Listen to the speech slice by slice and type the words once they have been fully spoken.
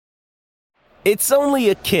It's only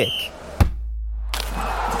a kick,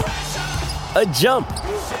 a jump,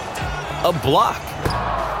 a block.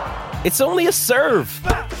 It's only a serve.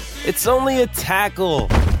 It's only a tackle,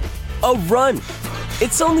 a run.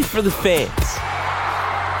 It's only for the fans.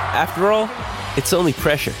 After all, it's only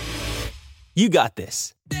pressure. You got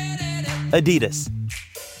this. Adidas.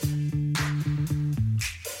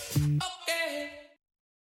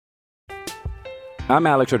 I'm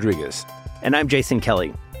Alex Rodriguez. And I'm Jason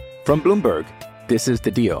Kelly. From Bloomberg, this is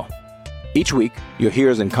The Deal. Each week, you'll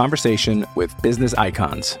hear us in conversation with business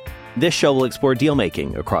icons. This show will explore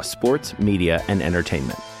deal-making across sports, media, and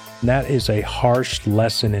entertainment. That is a harsh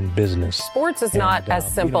lesson in business. Sports is not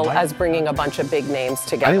as simple as bringing a bunch of big names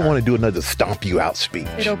together. I didn't want to do another stomp you out speech.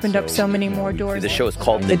 It opened up so many more doors. The show is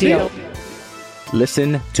called The Deal.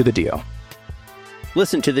 Listen to The Deal.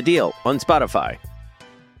 Listen to The Deal on Spotify.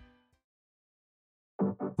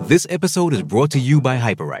 This episode is brought to you by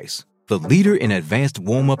Hyperice, the leader in advanced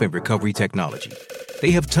warm-up and recovery technology.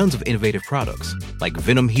 They have tons of innovative products, like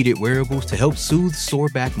Venom-heated wearables to help soothe sore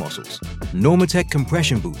back muscles, Normatec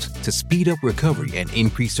compression boots to speed up recovery and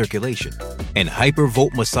increase circulation, and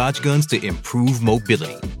Hypervolt massage guns to improve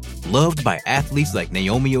mobility. Loved by athletes like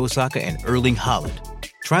Naomi Osaka and Erling Haaland.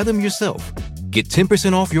 Try them yourself. Get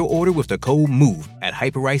 10% off your order with the code MOVE at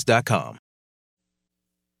Hyperice.com.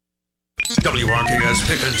 WRKS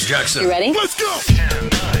Pickens Jackson. You ready? Let's go! 10, 9,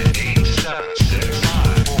 8, 7, 6,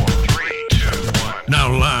 5, 4, 3, 2, 1.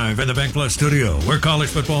 Now live in the Bank Plus studio, where college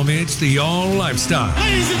football meets the all lifestyle.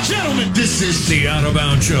 Ladies and gentlemen, this is the Out of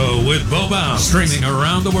Bounds Show with Bo Bounds, streaming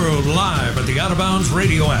around the world live at the Out of Bounds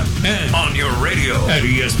radio app and on your radio at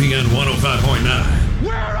ESPN 105.9.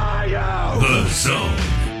 Where are you? The Zone.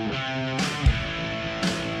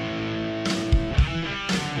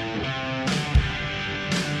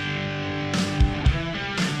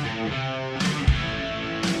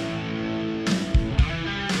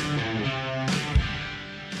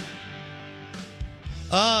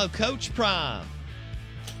 Coach Prime,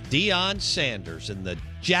 Deion Sanders and the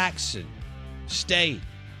Jackson State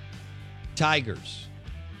Tigers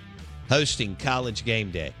hosting College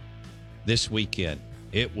Game Day this weekend.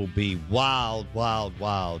 It will be wild, wild,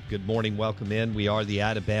 wild. Good morning. Welcome in. We are the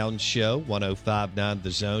Out of Bounds Show, 105.9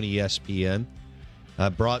 The Zone, ESPN.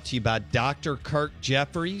 Brought to you by Dr. Kirk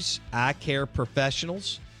Jeffries, Eye Care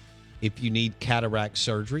Professionals. If you need cataract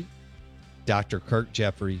surgery, Dr. Kirk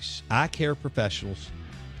Jeffries, Eye Care Professionals.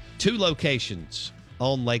 2 locations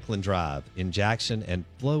on Lakeland Drive in Jackson and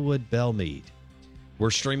Flowood Belmead.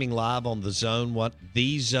 We're streaming live on the Zone,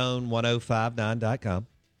 thezone1059.com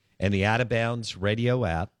and the Out of Bounds radio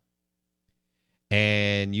app.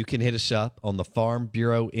 And you can hit us up on the Farm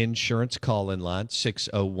Bureau Insurance call-in line,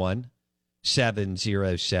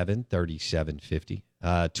 601-707-3750.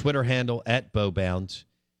 Twitter handle at BoBounds.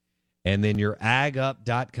 And then your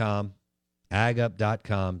agup.com.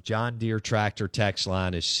 agup.com. John Deere tractor text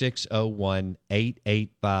line is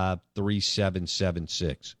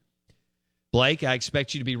 601-885-3776. Blake, I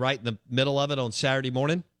expect you to be right in the middle of it on Saturday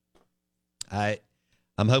morning.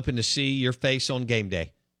 I'm hoping to see your face on game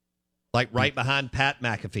day, like right behind Pat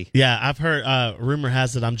McAfee. Yeah, I've heard. Rumor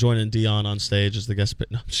has it I'm joining Deion on stage as the guest.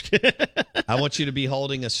 No, I'm just kidding. I want you to be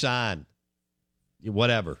holding a sign,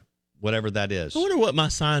 whatever that is. I wonder what my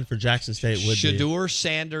sign for Jackson State would be. Shedeur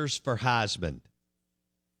Sanders for Heisman.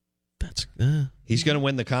 That's he's going to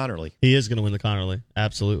win the Connerly. He is going to win the Connerly.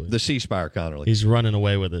 Absolutely. The C Spire Connerly. He's running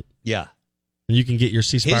away with it. Yeah. And you can get your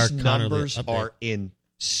C Spire Connerly numbers update. Are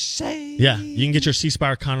insane. Yeah, you can get your C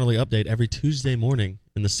Spire Connerly update every Tuesday morning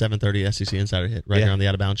in the 7:30 SEC Insider Hit right here on the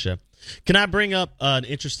Out of Bounds Show. Can I bring up an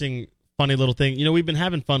interesting, funny little thing? You know, we've been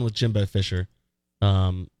having fun with Jimbo Fisher,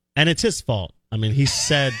 and it's his fault. I mean, he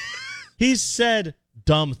said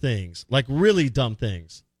dumb things, like really dumb thing.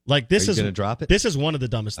 Like this is going to drop it. This is one of the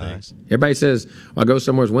dumbest things. Everybody says I go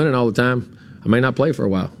somewhere winning all the time. I may not play for a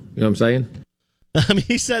while. You know what I'm saying? I mean,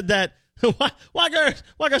 he said that. Why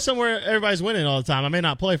go somewhere everybody's winning all the time? I may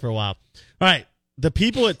not play for a while. All right, the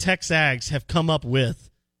people at TexAgs have come up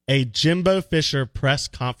with a Jimbo Fisher press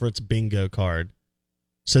conference bingo card,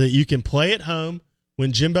 so that you can play at home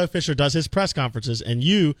when Jimbo Fisher does his press conferences, and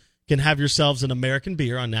you can have yourselves an American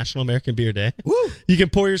beer on National American Beer Day. Woo! You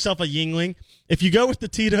can pour yourself a Yingling. If you go with the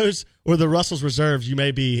Tito's or the Russell's Reserves, you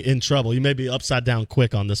may be in trouble. You may be upside down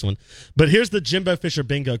quick on this one. But here's the Jimbo Fisher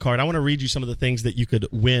bingo card. I want to read you some of the things that you could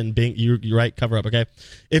win. You're right, cover up, okay?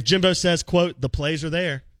 If Jimbo says, quote, the plays are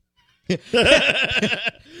there.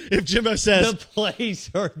 If Jimbo says... The plays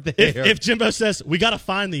are there. If Jimbo says, we got to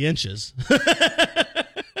find the inches.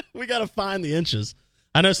 We got to find the inches.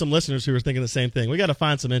 I know some listeners who are thinking the same thing. We got to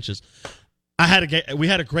find some inches. We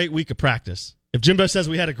had a great week of practice. If Jimbo says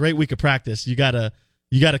we had a great week of practice, you gotta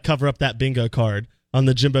cover up that bingo card on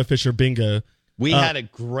the Jimbo Fisher bingo. We had a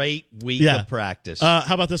great week of practice. How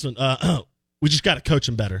about this one? We just got to coach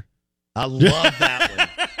him better. I love that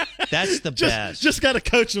one. That's the best. Just got to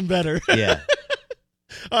coach him better. Yeah.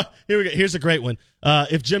 Here we go. Here's a great one.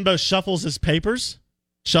 If Jimbo shuffles his papers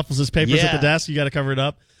at the desk, you got to cover it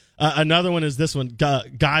up. Another one is this one.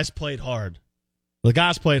 Guys played hard. The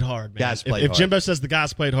guys played hard, man. If Jimbo says the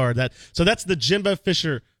guys played hard, that's the Jimbo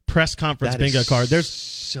Fisher press conference bingo card. There's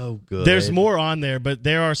so good. There's more on there, but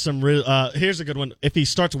there are some real. Here's a good one. If he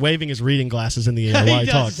starts waving his reading glasses in the air while he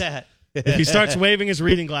talks. That. If he starts waving his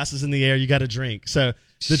reading glasses in the air, you got to drink. So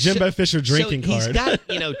the Jimbo Fisher drinking card. He's got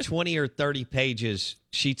 20 or 30 pages,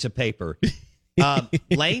 sheets of paper.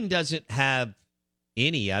 Lane doesn't have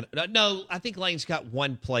any. I think Lane's got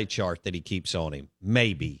one play chart that he keeps on him,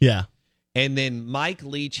 maybe. Yeah. And then Mike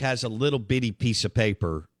Leach has a little bitty piece of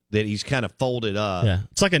paper that he's kind of folded up. Yeah,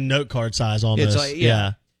 it's like a note card size almost. It's like,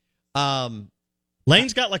 yeah.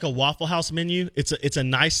 Lane's got like a Waffle House menu. It's a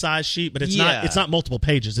nice size sheet, but it's not multiple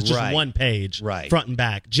pages. It's just one page, front and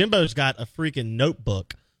back. Jimbo's got a freaking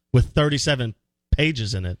notebook with 37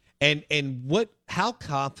 pages in it. And how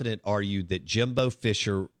confident are you that Jimbo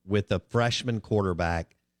Fisher with a freshman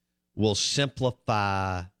quarterback will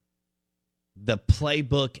simplify the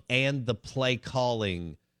playbook and the play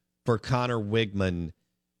calling for Connor Wigman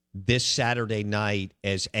this Saturday night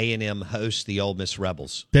as A&M hosts the Ole Miss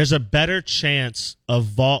Rebels? There's a better chance of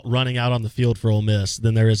Vaught running out on the field for Ole Miss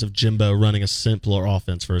than there is of Jimbo running a simpler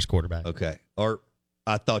offense for his quarterback. Okay. Or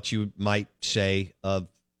I thought you might say of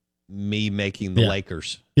me making the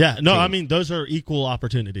Lakers. Yeah. No, I mean, those are equal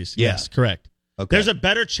opportunities. Yeah. Yes, correct. Okay. There's a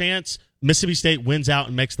better chance Mississippi State wins out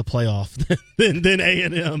and makes the playoff than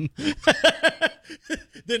A&M.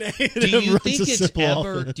 Than A&M runs a simple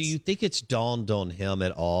offense. Do you think it's dawned on him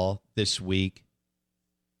at all this week?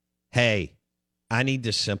 Hey, I need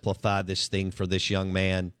to simplify this thing for this young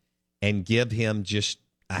man and give him just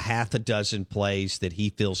a half a dozen plays that he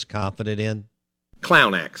feels confident in?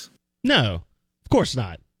 Clown acts. No, of course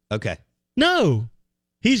not. Okay. No,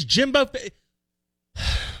 he's Jimbo.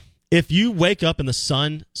 If you wake up and the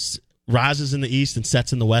sun rises in the east and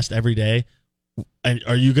sets in the west every day,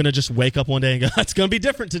 are you going to just wake up one day and go, it's going to be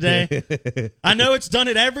different today? I know it's done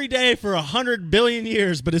it every day for 100 billion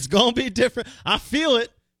years, but it's going to be different. I feel it.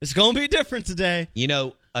 It's going to be different today. You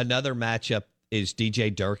know, another matchup is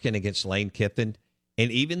DJ Durkin against Lane Kiffin.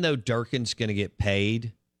 And even though Durkin's going to get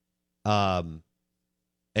paid and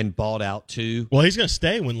bought out too. Well, he's going to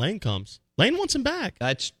stay when Lane comes. Lane wants him back.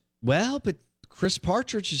 But Chris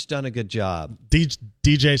Partridge has done a good job.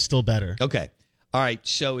 DJ's still better. Okay. All right.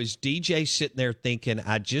 So is DJ sitting there thinking,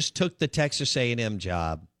 I just took the Texas A&M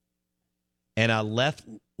job and I left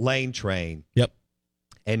Lane Train. Yep.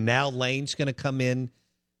 And now Lane's going to come in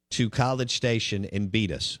to College Station and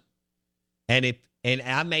beat us. And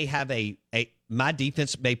I may have my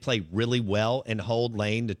defense may play really well and hold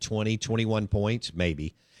Lane to 20, 21 points,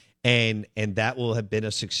 maybe. And that will have been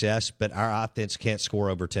a success, but our offense can't score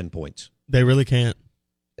over 10 points. They really can't.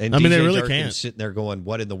 And they really Durkin's can't. Sitting there going,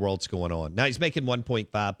 what in the world's going on? Now he's making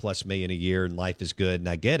 $1.5+ million a year, and life is good, and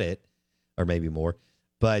I get it, or maybe more.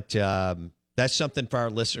 But that's something for our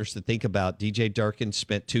listeners to think about. DJ Durkin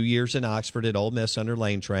spent 2 years in Oxford at Ole Miss under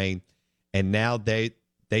Lane Train, and now they've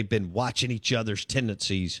been watching each other's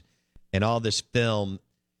tendencies and all this film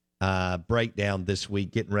breakdown this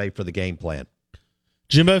week, getting ready for the game plan.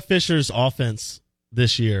 Jimbo Fisher's offense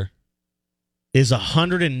this year is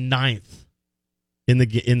 109th in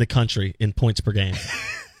the country in points per game.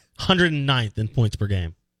 109th in points per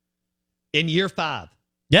game. In year 5.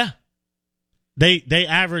 Yeah. They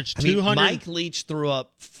averaged 200. Mike Leach threw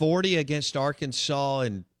up 40 against Arkansas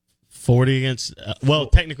and 40 against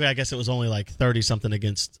technically I guess it was only like 30-something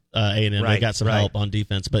against A&M. They got some help on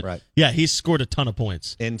defense. But, yeah, he's scored a ton of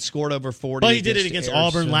points. And scored over 40 Well, he did it against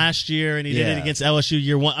Auburn last year, and he did it against LSU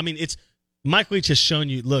year 1. I mean, Mike Leach has shown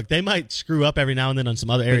you, look, they might screw up every now and then on some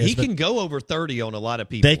other areas. But he can go over 30 on a lot of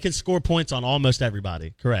people. They can score points on almost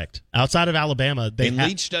everybody, correct. Outside of Alabama.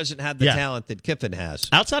 Leach doesn't have the talent that Kiffin has.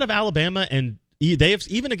 Outside of Alabama, and they have,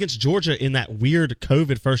 even against Georgia in that weird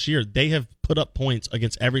COVID first year, they have put up points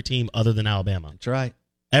against every team other than Alabama. That's right.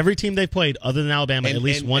 Every team they've played other than Alabama at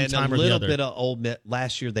least one time or the other. A little bit of Ole Miss.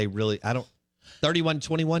 Last year, they really,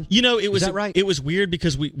 31-21? You know, it was Is that right? It was weird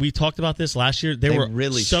because we talked about this last year. There were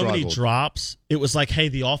really so struggled. many drops. It was like, hey,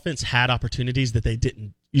 the offense had opportunities that they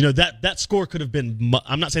didn't. You know, that score could have been,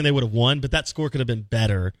 I'm not saying they would have won, but that score could have been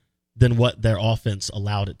better than what their offense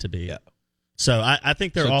allowed it to be. Yeah. So I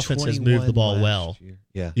think their offense has moved the ball well.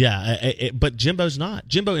 Yeah. Yeah, but Jimbo's not.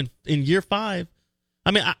 Jimbo in year 5,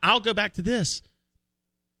 I mean, I'll go back to this.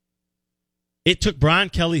 It took Brian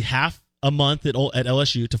Kelly half a month at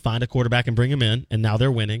LSU to find a quarterback and bring him in, and now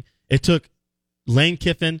they're winning. It took Lane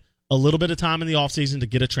Kiffin a little bit of time in the offseason to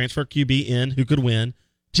get a transfer QB in who could win.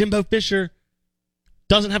 Jimbo Fisher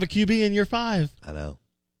doesn't have a QB in year 5. I know.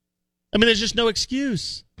 I mean, there's just no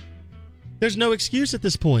excuse. There's no excuse at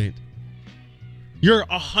this point. You're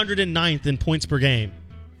 109th in points per game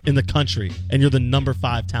in the country, and you're the number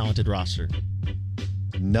 5 talented roster.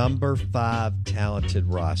 Number 5 talented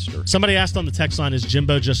roster. Somebody asked on the text line, is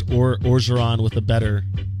Jimbo just Orgeron with a better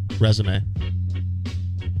resume?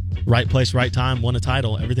 Right place, right time, won a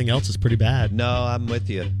title. Everything else is pretty bad. No, I'm with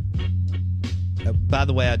you. By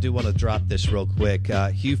the way, I do want to drop this real quick.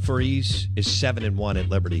 Hugh Freeze is 7-1 at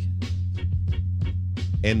Liberty.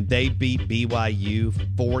 And they beat BYU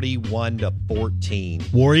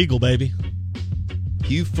 41-14. War Eagle, baby.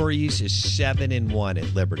 Hugh Freeze is 7-1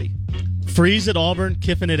 at Liberty. Freeze at Auburn,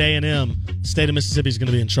 Kiffin at A&M. State of Mississippi is going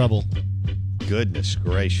to be in trouble. Goodness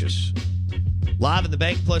gracious. Live in the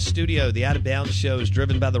Bank Plus studio, the Out of Bounds show is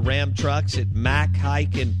driven by the Ram trucks at Mac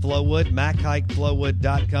Hike in Flowood,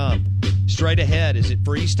 MacHikeFlowwood.com. Straight ahead, is it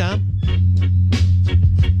freeze time?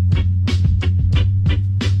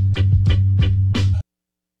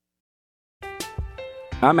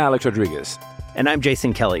 I'm Alex Rodriguez. And I'm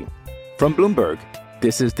Jason Kelly. From Bloomberg,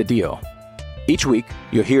 this is The Deal. Each week,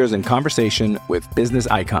 you'll hear us in conversation with business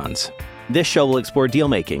icons. This show will explore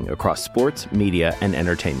deal-making across sports, media, and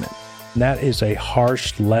entertainment. That is a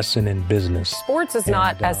harsh lesson in business. Sports is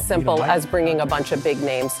not as simple as bringing a bunch of big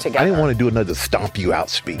names together. I didn't want to do another stomp you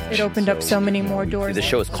out speech. It opened up so many more doors. The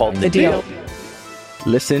show is called The Deal.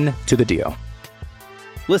 Listen to The Deal.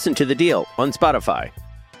 Listen to The Deal on Spotify.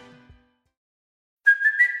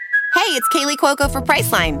 Hey, it's Kaylee Cuoco for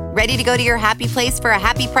Priceline. Ready to go to your happy place for a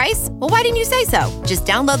happy price? Well, why didn't you say so? Just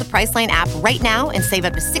download the Priceline app right now and save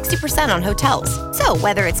up to 60% on hotels. So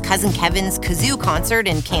whether it's Cousin Kevin's Kazoo Concert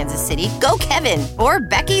in Kansas City, go Kevin, or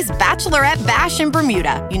Becky's Bachelorette Bash in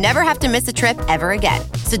Bermuda, you never have to miss a trip ever again.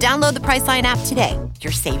 So download the Priceline app today.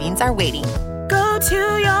 Your savings are waiting. Go to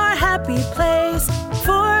your happy place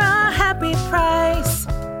for a happy price.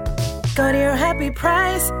 Go to your happy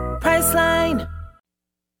price, Priceline.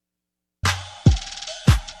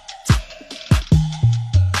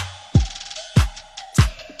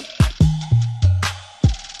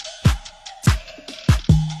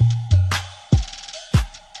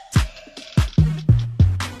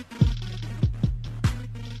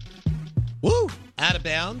 Out of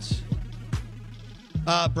Bounds.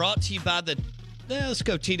 Brought to you by the let's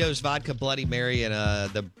go Tito's Vodka Bloody Mary and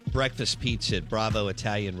the breakfast pizza at Bravo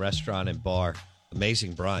Italian Restaurant and Bar.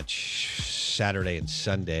 Amazing brunch Saturday and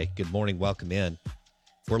Sunday. Good morning. Welcome in.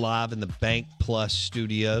 We're live in the Bank Plus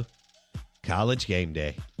studio. College game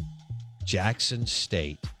day. Jackson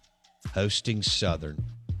State hosting Southern.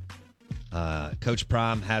 Coach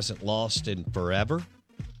Prime hasn't lost in forever,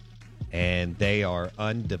 and they are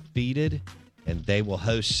undefeated. And they will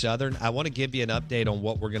host Southern. I want to give you an update on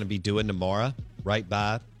what we're going to be doing tomorrow, right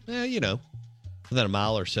by, within a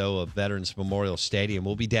mile or so of Veterans Memorial Stadium.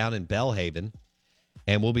 We'll be down in Belhaven,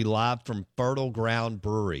 and we'll be live from Fertile Ground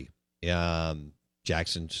Brewery,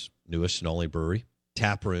 Jackson's newest and only brewery.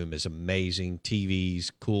 Tap room is amazing.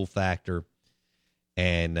 TVs, cool factor.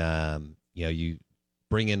 And, you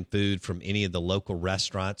bring in food from any of the local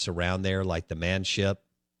restaurants around there, like the Manship.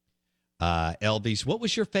 Elvy's. What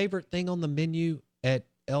was your favorite thing on the menu at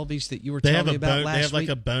Elvy's that you were telling me about last week? They have like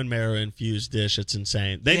a bone marrow infused dish. It's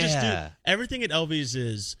insane. They just do everything at Elvy's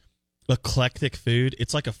is eclectic food.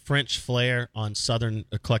 It's like a French flair on Southern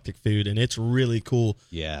eclectic food, and it's really cool.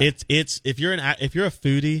 Yeah, it's if you're a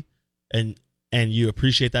foodie and you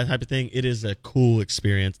appreciate that type of thing, it is a cool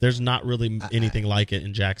experience. There's not really anything like it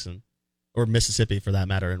in Jackson or Mississippi for that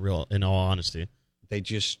matter. In all honesty, they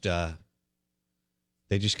just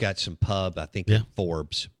got some pub, I think, in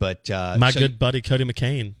Forbes. But my good buddy Cody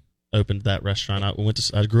McCain opened that restaurant.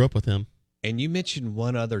 I grew up with him. And you mentioned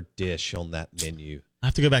one other dish on that menu. I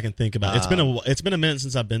have to go back and think about it. It's been a minute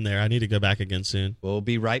since I've been there. I need to go back again soon. We'll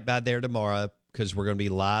be right by there tomorrow because we're going to be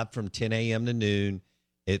live from 10 a.m. to noon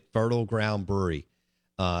at Fertile Ground Brewery.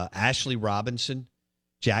 Ashley Robinson,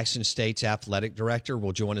 Jackson State's athletic director,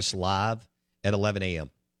 will join us live at 11 a.m.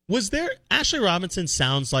 Was there Ashley Robinson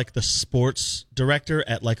sounds like the sports director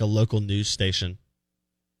at like a local news station?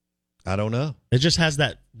 I don't know. It just has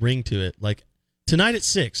that ring to it. Like tonight at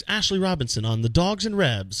 6, Ashley Robinson on the Dogs and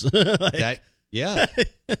Rebs. Yeah.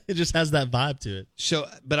 It just has that vibe to it. So,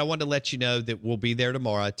 but I wanted to let you know that we'll be there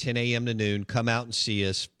tomorrow, 10 a.m. to noon. Come out and see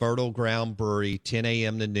us. Fertile Ground Brewery, 10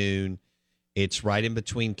 a.m. to noon. It's right in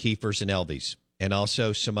between Kiefer's and Elvy's. And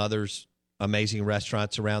also some others amazing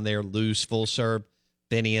restaurants around there: Lou's Full Serve,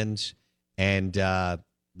 Finian's, and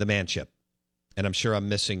the Manship. And I'm sure I'm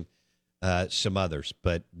missing some others,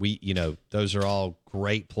 but those are all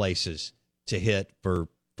great places to hit for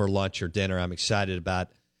lunch or dinner. I'm excited about.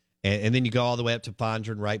 And then you go all the way up to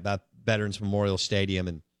Fondren, right by Veterans Memorial Stadium,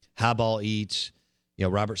 and Highball Eats.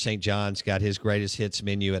 Robert St. John's got his greatest hits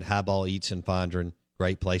menu at Highball Eats in Fondren.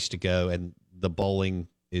 Great place to go. And the bowling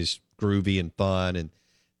is groovy and fun. And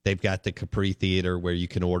they've got the Capri Theater where you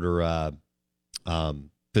can order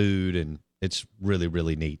food, and it's really,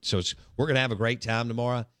 really neat. So we're going to have a great time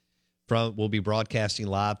tomorrow. We'll be broadcasting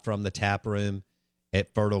live from the tap room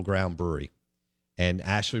at Fertile Ground Brewery. And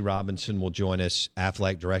Ashley Robinson will join us,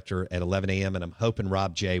 athletic director, at 11 a.m., and I'm hoping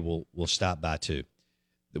Rob J. will stop by too.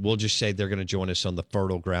 We'll just say they're going to join us on the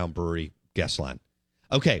Fertile Ground Brewery guest line.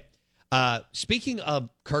 Okay. Speaking of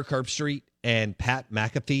Kirk Herbstreit and Pat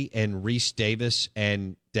McAfee and Reese Davis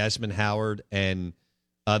and Desmond Howard and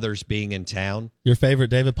others being in town. Your favorite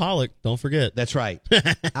David Pollock, don't forget. That's right.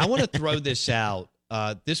 I want to throw this out.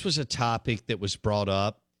 This was a topic that was brought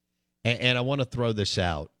up, and I want to throw this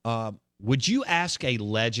out. Would you ask a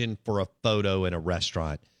legend for a photo in a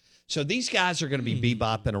restaurant? So these guys are going to be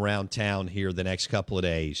bebopping around town here the next couple of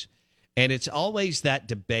days. And it's always that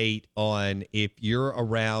debate on if you're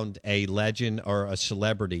around a legend or a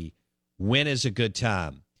celebrity, when is a good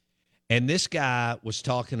time? And this guy was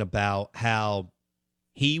talking about how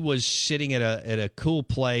he was sitting at a cool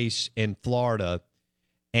place in Florida,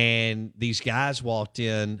 and these guys walked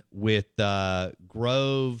in with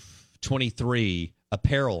Grove 23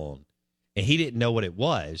 apparel on, and he didn't know what it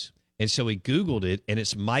was. And so he Googled it, and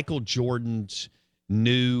it's Michael Jordan's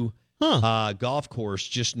new golf course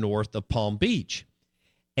just north of Palm Beach.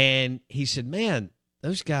 And he said, man,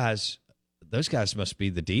 those guys must be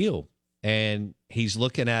the deal. And he's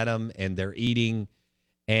looking at them, and they're eating.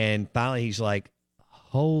 And finally he's like,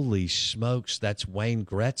 holy smokes, that's Wayne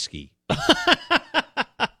Gretzky.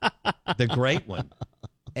 The great one.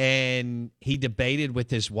 And he debated with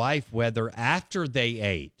his wife whether after they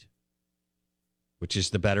ate, which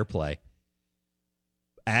is the better play,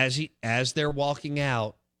 as they're walking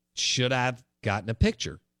out, should I have gotten a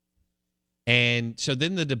picture? And so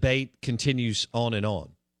then the debate continues on and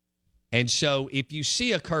on. And so if you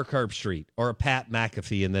see a Kirk Herbstreit or a Pat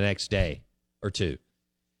McAfee in the next day or two,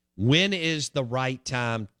 when is the right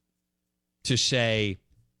time to say,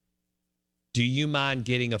 do you mind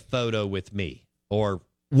getting a photo with me or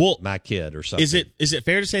my kid or something? Is it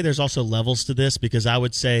fair to say there's also levels to this? Because I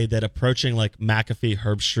would say that approaching like McAfee,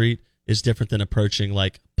 Herbstreit is different than approaching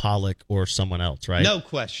like Pollock or someone else, right? No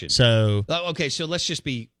question. So okay, so let's just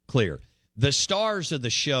be clear. The stars of the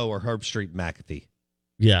show are Herbstreit and McAfee.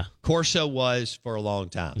 Yeah. Corso was for a long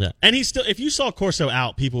time. Yeah. And he's still, if you saw Corso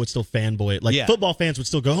out, people would still fanboy it. Like football fans would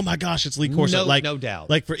still go, oh my gosh, it's Lee Corso. No doubt.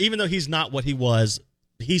 Like even though he's not what he was,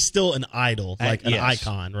 he's still an idol, like an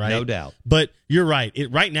icon, right? No doubt. But you're right.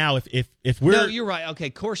 Right now, if we're... No, you're right.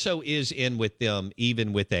 Okay, Corso is in with them,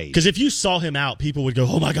 even with age. Because if you saw him out, people would go,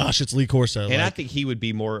 oh my gosh, it's Lee Corso. And I think he would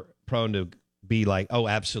be more prone to be like, oh,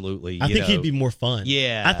 absolutely. I think he'd be more fun.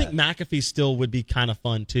 Yeah. I think McAfee still would be kind of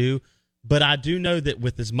fun too. But I do know that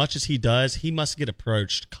with as much as he does, he must get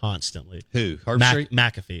approached constantly. Who? Herbstreit?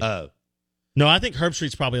 McAfee. Oh. No, I think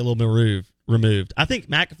Herbstreit's probably a little bit removed. I think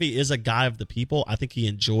McAfee is a guy of the people. I think he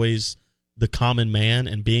enjoys the common man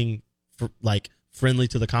and being friendly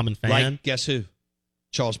to the common fan. Like, guess who?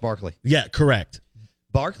 Charles Barkley. Yeah, correct.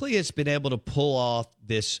 Barkley has been able to pull off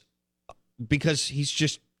this because he's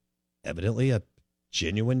just evidently a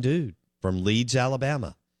genuine dude from Leeds,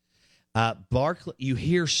 Alabama. Barkley, you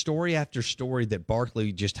hear story after story that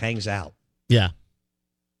Barkley just hangs out. Yeah.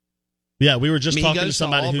 Yeah, we were just talking to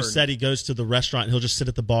somebody who said he goes to the restaurant and he'll just sit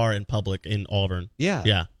at the bar in public in Auburn. Yeah.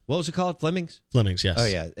 Yeah. What was it called? Fleming's? Fleming's, yes. Oh,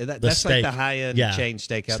 yeah. That's like the high-end chain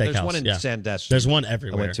steakhouse. There's one in Sandusky. There's one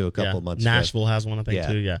everywhere. I went to a couple of months ago. Nashville has one, I think,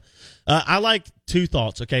 too, yeah. I like two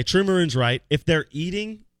thoughts, okay? True Maroon's right. If they're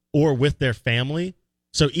eating or with their family,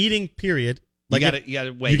 so eating, period. Like you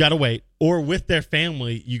gotta wait. You got to wait. Or with their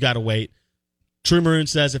family, you got to wait. True Maroon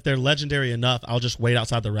says if they're legendary enough, I'll just wait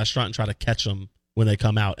outside the restaurant and try to catch them when they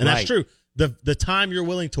come out. And that's true. The time you're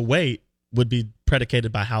willing to wait would be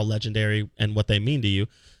predicated by how legendary and what they mean to you.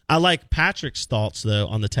 I like Patrick's thoughts, though,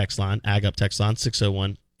 on the text line, Ag Up text line,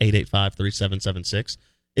 601-885-3776.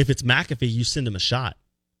 If it's McAfee, you send him a shot.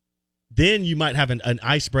 Then you might have an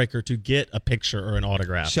icebreaker to get a picture or an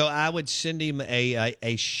autograph. So I would send him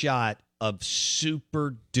a shot of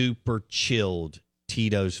super duper chilled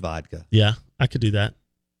Tito's vodka. Yeah, I could do that.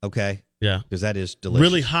 Okay. Yeah. Because that is delicious.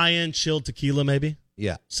 Really high-end chilled tequila, maybe?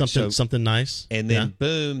 Yeah. Something nice. And then,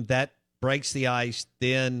 boom, that breaks the ice.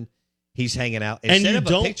 Then He's hanging out. And Instead you of a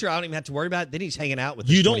don't- picture, I don't even have to worry about it. Then he's hanging out with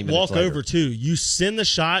us You 20 don't minutes walk later. over too. You send the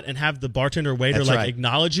shot and have the bartender or waiter That's like right.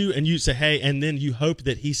 acknowledge you, and you say, "Hey," and then you hope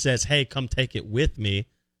that he says, "Hey, come take it with me,"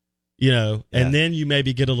 you know, and then you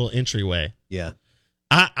maybe get a little entryway. Yeah.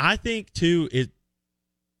 I think too.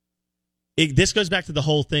 This goes back to the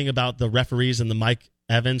whole thing about the referees and the Mike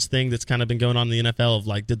Evans thing that's kind of been going on in the NFL of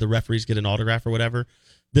like, did the referees get an autograph or whatever?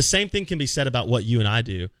 The same thing can be said about what you and I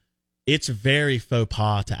do. It's very faux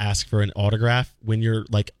pas to ask for an autograph when you're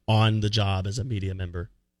like on the job as a media member.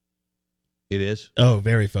 It is? Oh,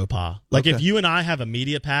 very faux pas. Like Okay. if you and I have a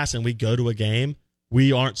media pass and we go to a game,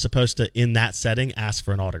 we aren't supposed to, in that setting, ask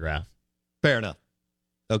for an autograph. Fair enough.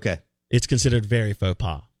 Okay. It's considered very faux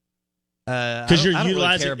pas. Because you're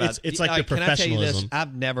utilizing it's like the Can I tell you this? professionalism.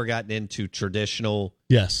 I've never gotten into traditional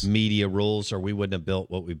Yes. media rules, or we wouldn't have built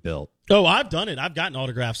what we built. Oh, I've done it. I've gotten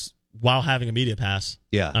autographs while having a media pass.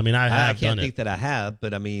 Yeah. I mean, I have can't done think it. that I have,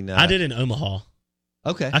 but I mean, I did in Omaha.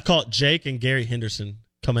 Okay. I caught Jake and Gary Henderson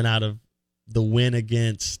coming out of the win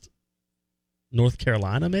against North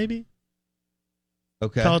Carolina, maybe?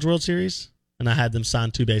 Okay. College World Series. And I had them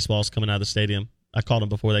sign 2 baseballs coming out of the stadium. I called them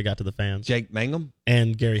before they got to the fans. Jake Mangum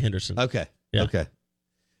and Gary Henderson. Okay. Yeah. Okay.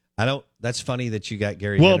 That's funny that you got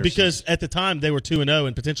Gary. Well, Henderson. because at the time they were 2-0,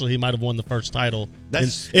 and potentially he might have won the first title.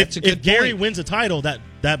 That's And a good if Gary point. wins a title,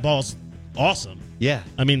 that ball's awesome. Yeah.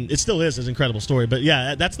 I mean, it still is an incredible story. But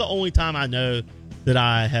yeah, that's the only time I know that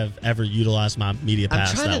I have ever utilized my media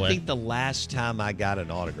pass I'm trying that to way. think the last time I got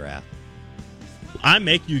an autograph. I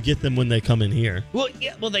make you get them when they come in here. Well,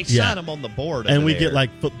 yeah. Well, they Yeah. sign them on the board, And over we there. get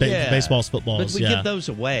like Yeah. baseballs, footballs. But we yeah. give those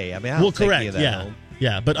away. I mean, I don't take correct. any of that Yeah. home.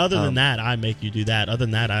 Yeah. But other than that, I make you do that. Other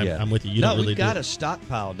than that, I'm with you. You no, don't really we've got do a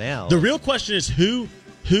stockpile now. The real question is who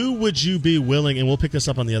would you be willing, and we'll pick this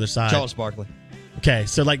up on the other side. Charles Barkley. Okay,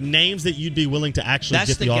 so like names that you'd be willing to actually That's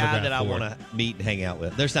get the the guy autograph that I for. want to meet and hang out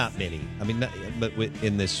with. There's not many. I mean, but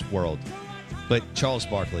in this world, but Charles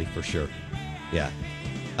Barkley for sure. Yeah.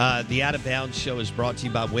 The Out of Bounds show is brought to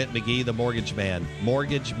you by Went McGee, the Mortgage Man.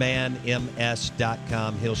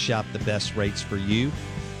 MortgageManMS.com. He'll shop the best rates for you.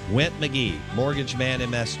 Went McGee,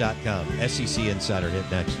 MortgageManMS.com. SEC Insider hit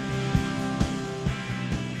next.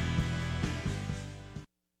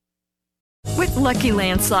 With Lucky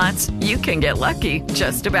Land Slots, you can get lucky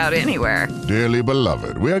just about anywhere. Dearly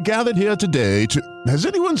beloved, we are gathered here today to... Has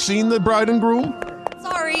anyone seen the bride and groom?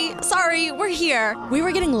 Sorry, we're here. We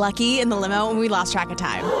were getting lucky in the limo and we lost track of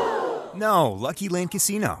time. No, Lucky Land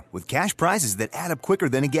Casino, with cash prizes that add up quicker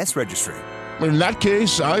than a guest registry. In that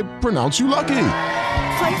case, I pronounce you lucky.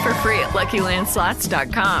 Play for free at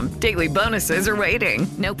LuckyLandSlots.com. Daily bonuses are waiting.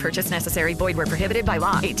 No purchase necessary. Void where prohibited by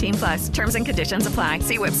law. 18+. Terms and conditions apply.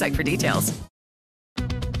 See website for details.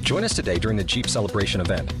 Join us today during the Jeep Celebration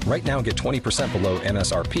event. Right now, get 20% below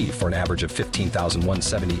MSRP for an average of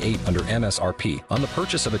 $15,178 under MSRP on the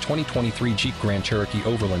purchase of a 2023 Jeep Grand Cherokee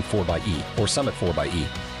Overland 4xE or Summit 4xE.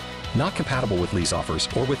 Not compatible with lease offers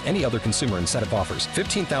or with any other consumer incentive offers.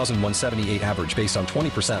 $15,178 average based on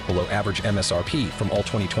 20% below average MSRP from all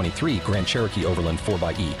 2023 Grand Cherokee Overland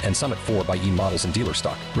 4xE and Summit 4xE models in dealer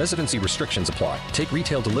stock. Residency restrictions apply. Take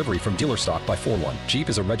retail delivery from dealer stock by 4/1. Jeep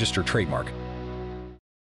is a registered trademark.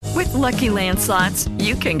 With Lucky Land Slots,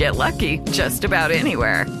 you can get lucky just about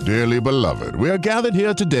anywhere. Dearly beloved, we are gathered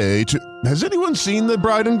here today to... Has anyone seen the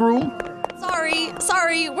bride and groom?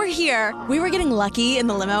 Sorry, we're here. We were getting lucky in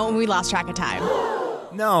the limo and we lost track of time.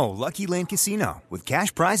 No, Lucky Land Casino, with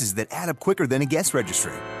cash prizes that add up quicker than a guest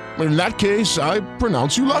registry. In that case, I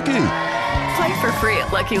pronounce you lucky. Play for free at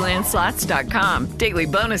LuckyLandSlots.com. Daily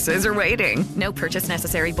bonuses are waiting. No purchase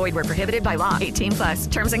necessary. Void where prohibited by law.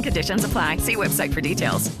 18+. Terms and conditions apply. See website for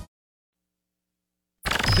details.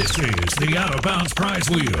 This is the Out of Bounds Prize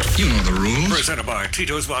Wheel. You know the rules. Presented by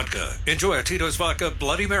Tito's Vodka. Enjoy a Tito's Vodka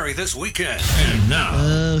Bloody Mary this weekend. And now.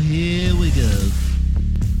 Oh, here we go.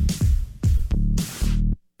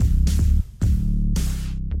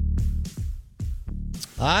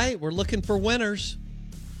 All right, we're looking for winners.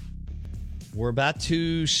 We're about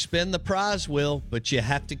to spin the prize wheel, but you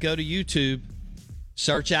have to go to YouTube.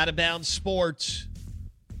 Search Out of Bounds Sports.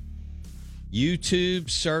 YouTube,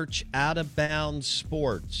 search Out of Bounds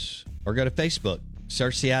Sports. Or go to Facebook.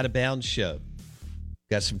 Search the Out of Bounds Show.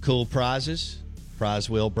 Got some cool prizes. Prize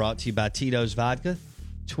wheel brought to you by Tito's Vodka.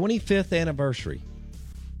 25th anniversary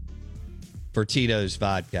for Tito's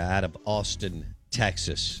Vodka out of Austin,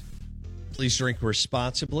 Texas. Please drink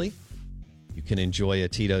responsibly. You can enjoy a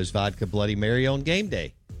Tito's Vodka Bloody Mary on game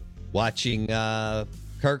day. Watching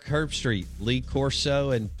Kirk Herbstreit, Lee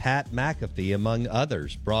Corso, and Pat McAfee, among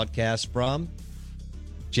others, broadcast from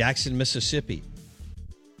Jackson, Mississippi.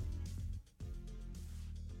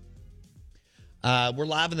 We're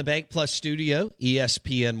live in the Bank Plus studio,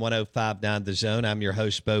 ESPN 105.9 The Zone. I'm your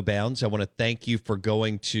host, Bo Bounds. I want to thank you for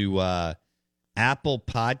going to Apple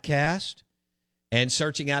Podcast and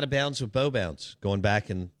searching Out of Bounds with Bo Bounds, going back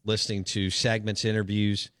and listening to segments,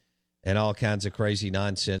 interviews, and all kinds of crazy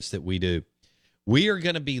nonsense that we do. We are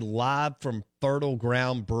going to be live from Fertile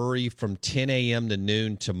Ground Brewery from 10 a.m. to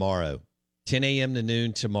noon tomorrow. 10 a.m. to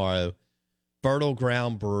noon tomorrow. Fertile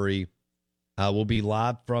Ground Brewery. We'll be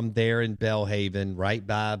live from there in Belhaven, right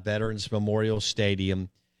by Veterans Memorial Stadium.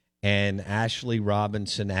 And Ashley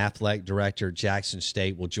Robinson, Athletic Director at Jackson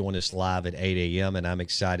State, will join us live at 8 a.m., and I'm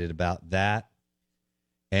excited about that.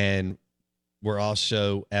 And we're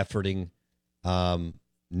also efforting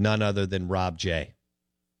none other than Rob J.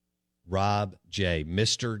 Rob J.,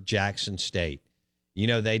 Mr. Jackson State. You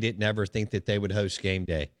know, they didn't ever think that they would host game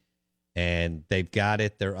day. And they've got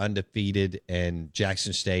it. They're undefeated, and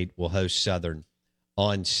Jackson State will host Southern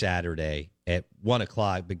on Saturday at 1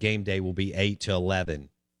 o'clock, but game day will be 8 to 11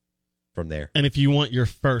 from there. And if you want your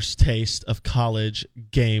first taste of college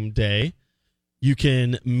game day, you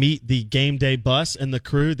can meet the game day bus and the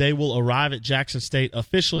crew. They will arrive at Jackson State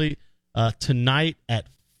officially tonight at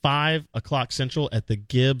 5 o'clock Central at the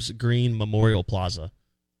Gibbs Green Memorial Plaza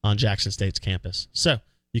on Jackson State's campus. So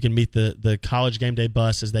you can meet the college game day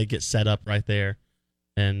bus as they get set up right there.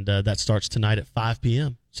 And that starts tonight at 5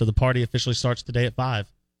 p.m. So the party officially starts today at 5.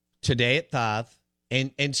 Today at 5.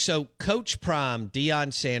 And so Coach Prime,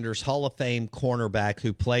 Deion Sanders, Hall of Fame cornerback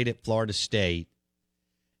who played at Florida State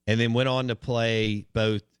and then went on to play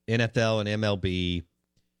both NFL and MLB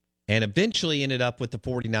and eventually ended up with the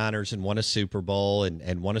 49ers and won a Super Bowl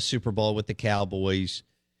and won a Super Bowl with the Cowboys.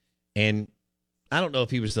 And I don't know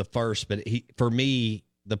if he was the first, but for me,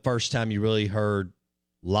 the first time you really heard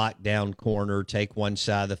lockdown corner, take one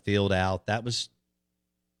side of the field out, that was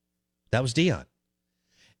Deion.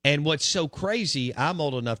 And what's so crazy, I'm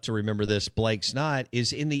old enough to remember this, Blake's not,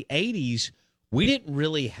 is in the 80s, we didn't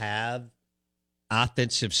really have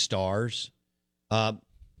offensive stars or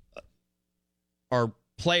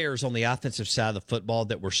players on the offensive side of the football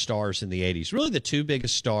that were stars in the 80s. Really the two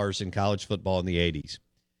biggest stars in college football in the 80s.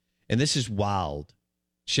 And this is wild.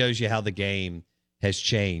 Shows you how the game has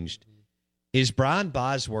changed, is Brian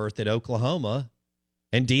Bosworth at Oklahoma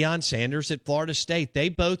and Deion Sanders at Florida State. They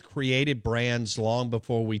both created brands long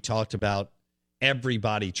before we talked about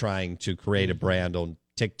everybody trying to create a brand on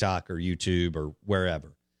TikTok or YouTube or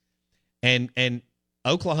wherever. And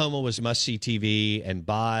Oklahoma was must-see TV, and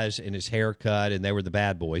Boz and his haircut, and they were the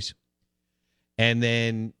bad boys. And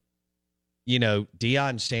then, you know,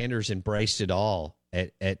 Deion Sanders embraced it all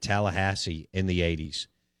at Tallahassee in the 80s.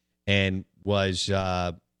 And was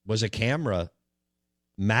a camera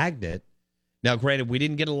magnet. Now, granted, we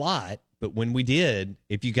didn't get a lot, but when we did,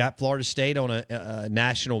 if you got Florida State on a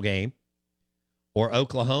national game or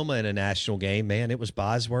Oklahoma in a national game, man, it was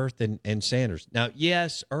Bosworth and Sanders. Now,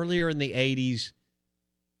 yes, earlier in the 80s,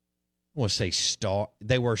 I want to say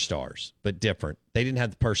they were stars, but different. They didn't have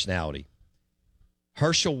the personality.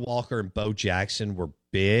 Herschel Walker and Bo Jackson were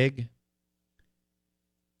big.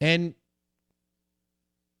 And,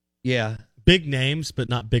 yeah. Big names, but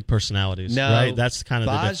not big personalities. No, right? That's kind of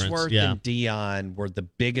the difference. Bosworth and Deion were the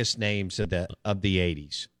biggest names of the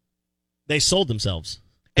 80s. They sold themselves.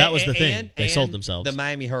 That was the thing. They sold themselves. The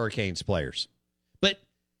Miami Hurricanes players. But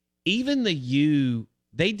even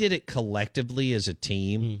they did it collectively as a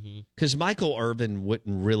team because Michael Irvin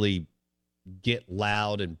wouldn't really get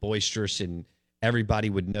loud and boisterous and everybody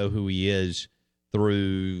would know who he is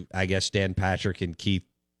through, I guess, Dan Patrick and Keith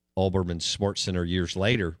Olbermann's SportsCenter years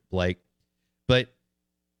later, Blake. But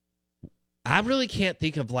I really can't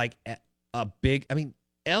think of like a big, I mean,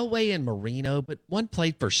 Elway and Marino, but one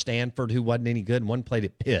played for Stanford who wasn't any good and one played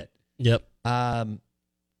at Pitt. Yep.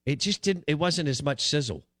 It wasn't as much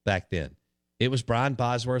sizzle back then. It was Brian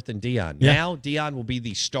Bosworth and Deion. Yeah. Now Deion will be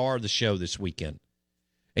the star of the show this weekend.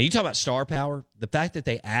 And you talk about star power, the fact that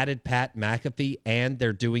they added Pat McAfee and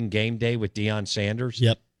they're doing game day with Deion Sanders.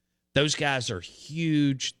 Yep. Those guys are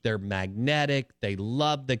huge. They're magnetic. They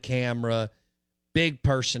love the camera. Big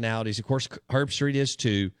personalities. Of course, Herb Street is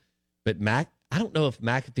too. But I don't know if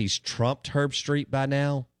McAfee's trumped Herb Street by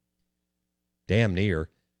now. Damn near.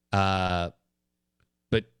 But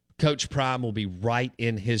Coach Prime will be right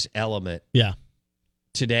in his element. Yeah.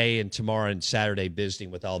 Today and tomorrow and Saturday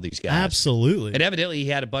visiting with all these guys. Absolutely. And evidently he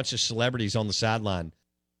had a bunch of celebrities on the sideline.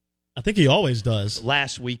 I think he always does.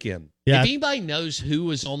 Last weekend. Yeah. If anybody knows who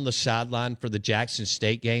was on the sideline for the Jackson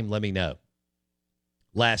State game, let me know.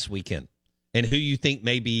 Last weekend. And who you think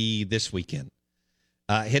may be this weekend.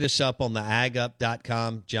 Hit us up on the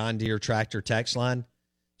agup.com John Deere Tractor text line,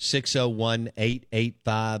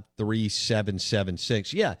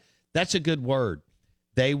 601-885-3776. Yeah, that's a good word.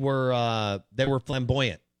 They were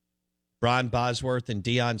flamboyant. Brian Bosworth and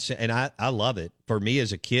Deion, and I love it. For me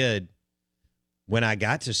as a kid, when I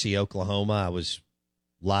got to see Oklahoma, I was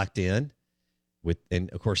locked in and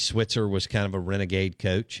of course Switzer was kind of a renegade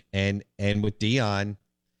coach, and with Deion,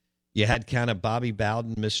 you had kind of Bobby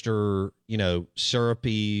Bowden, Mr.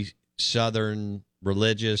 Syrupy, Southern,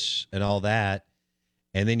 religious, and all that,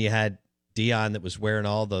 and then you had Deion that was wearing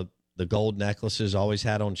all the gold necklaces, always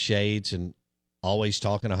had on shades, and always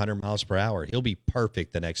talking 100 miles per hour. He'll be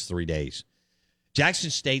perfect the next 3 days. Jackson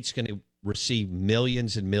State's going to receive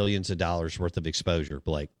millions and millions of dollars worth of exposure,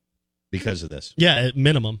 Blake, because of this. Yeah, at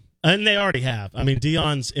minimum. And they already have. I mean,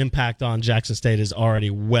 Deion's impact on Jackson State is already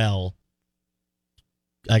well,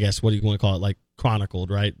 I guess, what do you want to call it, like chronicled,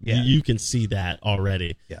 right? Yeah. You can see that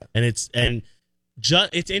already. Yeah. And it's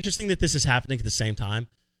interesting that this is happening at the same time.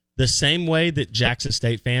 The same way that Jackson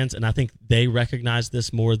State fans, and I think they recognize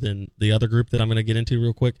this more than the other group that I'm going to get into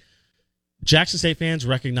real quick, Jackson State fans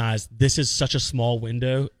recognize this is such a small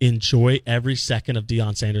window. Enjoy every second of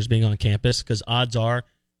Deion Sanders being on campus, because odds are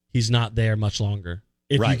he's not there much longer.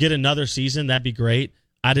 If you get another season, that'd be great.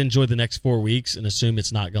 I'd enjoy the next 4 weeks and assume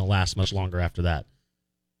it's not going to last much longer after that.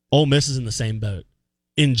 Ole Miss is in the same boat.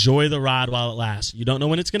 Enjoy the ride while it lasts. You don't know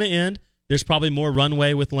when it's going to end. There's probably more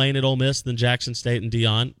runway with Lane at Ole Miss than Jackson State and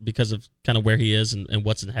Deion because of kind of where he is and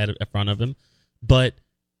what's ahead in front of him. But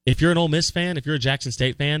if you're an Ole Miss fan, if you're a Jackson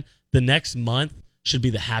State fan, the next month should be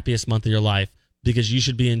the happiest month of your life, because you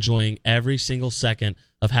should be enjoying every single second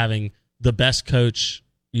of having the best coach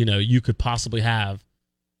you could possibly have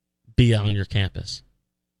be on your campus.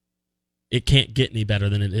 It can't get any better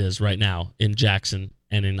than it is right now in Jackson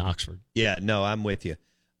and in Oxford. Yeah, no, I'm with you.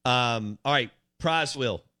 All right, prize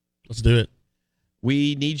wheel. Let's do it.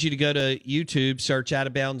 We need you to go to YouTube, search Out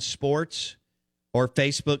of Bounds Sports, or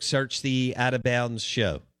Facebook, search the Out of Bounds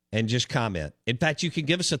Show, and just comment. In fact, you can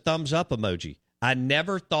give us a thumbs up emoji. I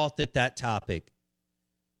never thought that topic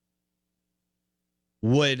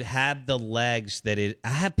would have the legs that it. I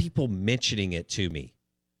have people mentioning it to me.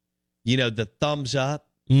 The thumbs up,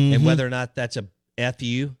 and whether or not that's a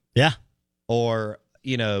FU. Yeah. Or,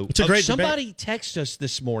 it's a great somebody texted us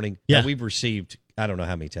this morning. Yeah. We've received, I don't know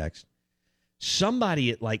how many texts. Somebody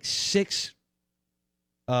at like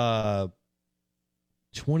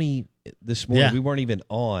 6:20 this morning, we weren't even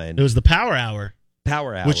on. It was the Power Hour.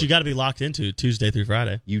 Power Hour. Which you got to be locked into Tuesday through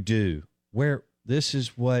Friday. You do. This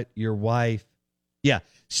is what your wife. Yeah.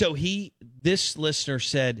 So this listener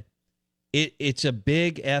said, it's a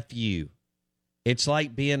big FU. It's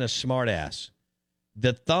like being a smartass.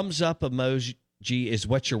 The thumbs up emoji is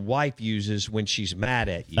what your wife uses when she's mad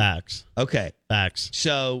at you. Facts. Okay. Facts.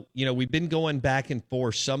 So, we've been going back and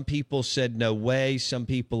forth. Some people said no way. Some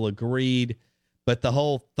people agreed. But the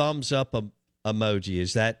whole thumbs up emoji,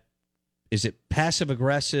 is it passive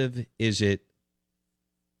aggressive? Is it,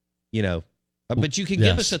 but you can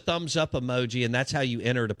give us a thumbs up emoji, and that's how you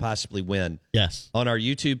enter to possibly win. Yes. On our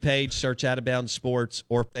YouTube page, search Out of Bounds Sports,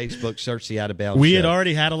 or Facebook, search the Out of Bounds We Show. had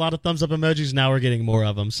already had a lot of thumbs up emojis. Now we're getting more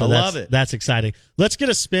of them. So love it. That's exciting. Let's get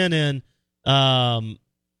a spin in.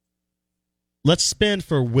 Let's spin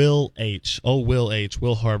for Will H. Oh, Will H.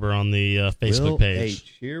 Will Harbor on the Facebook page.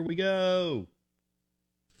 H. Here we go.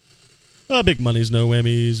 Oh, big money's no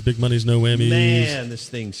whammies. Big money's no whammies. Man, this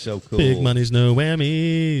thing's so cool. Big money's no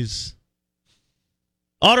whammies.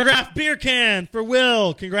 Autographed beer can for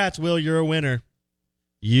Will. Congrats, Will. You're a winner.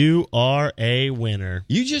 You are a winner.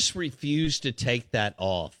 You just refuse to take that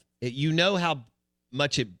off. You know how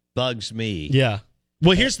much it bugs me. Yeah.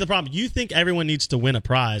 Well, here's the problem. You think everyone needs to win a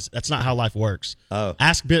prize. That's not how life works. Oh.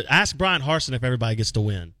 Ask Brian Harsin if everybody gets to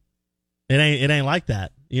win. It ain't like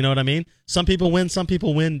that. You know what I mean? Some people win. Some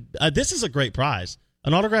people win. This is a great prize.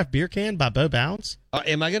 An autographed beer can by Bo Bounds.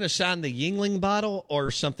 Am I going to sign the Yingling bottle or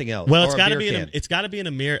something else? Well, it's got to be an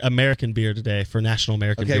American beer today for National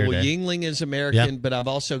American Beer Day. Okay, well, Yingling is American, but I've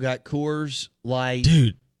also got Coors Light,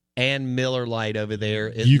 and Miller Light over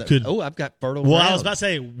there. I've got Fertile Ground. Well, I was about to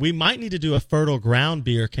say we might need to do a Fertile Ground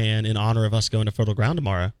beer can in honor of us going to Fertile Ground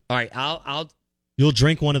tomorrow. All right, You'll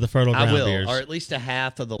drink one of the Fertile Ground beers, or at least a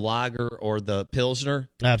half of the lager or the Pilsner.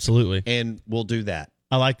 Absolutely, and we'll do that.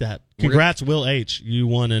 I like that. Congrats, Will H. You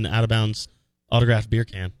won an Out of Bounds autographed beer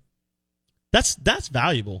can. That's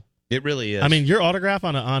valuable. It really is. I mean, your autograph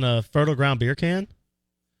on a Fertile Ground beer can.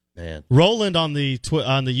 Man, Roland on the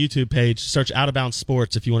YouTube page, search Out of Bounds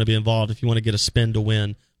Sports if you want to be involved. If you want to get a spin to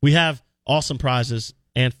win, we have awesome prizes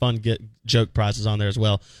and fun joke prizes on there as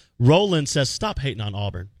well. Roland says, "Stop hating on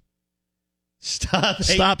Auburn.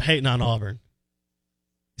 Stop hating on Auburn."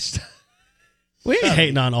 We ain't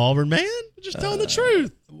hating on Auburn, man. We're just telling the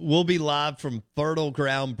truth. We'll be live from Fertile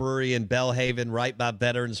Ground Brewery in Belhaven, right by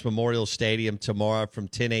Veterans Memorial Stadium tomorrow from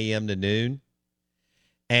 10 a.m. to noon.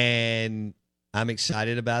 And I'm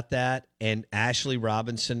excited about that. And Ashley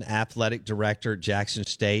Robinson, athletic director at Jackson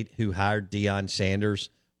State, who hired Deion Sanders,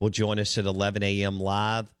 will join us at 11 a.m.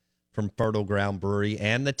 live from Fertile Ground Brewery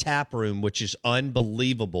and the tap room, which is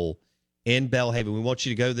unbelievable in Belhaven. We want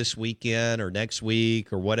you to go this weekend or next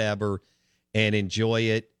week or whatever and enjoy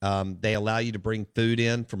it. They allow you to bring food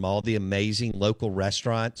in from all the amazing local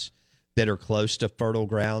restaurants that are close to Fertile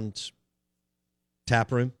Ground's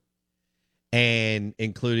tap room, and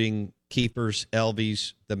including Keepers,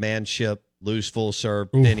 Elvies, The Manship, Lou's Full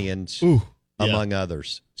Serve, Finian's, among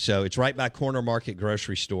others. So it's right by Corner Market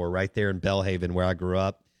Grocery Store right there in Belhaven where I grew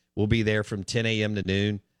up. We'll be there from 10 a.m. to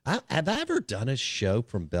noon. Have I ever done a show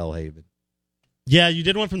from Belhaven? Yeah, you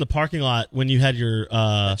did one from the parking lot when you had your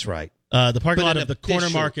that's right. The parking lot of the Corner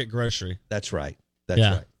Market Grocery. That's right. That's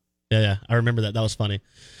right. Yeah. I remember that. That was funny.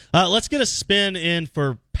 Let's get a spin in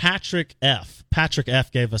for Patrick F. Patrick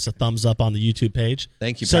F. gave us a thumbs up on the YouTube page.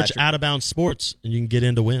 Thank you, Search Patrick. Out of Bounds Sports, and you can get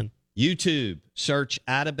in to win. YouTube, search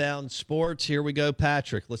Out of Bounds Sports. Here we go,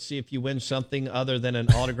 Patrick. Let's see if you win something other than an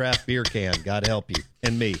autographed beer can. God help you.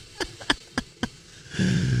 And me.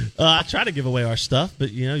 I try to give away our stuff,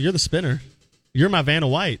 but, you're the spinner. You're my Vanna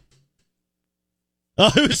White. Oh,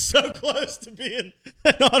 it was so close to being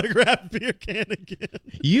an autographed beer can again.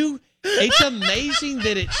 It's amazing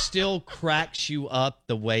that it still cracks you up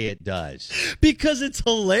the way it does. Because it's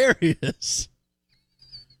hilarious.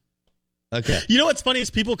 Okay. You know what's funny is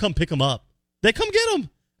people come pick them up. They come get them.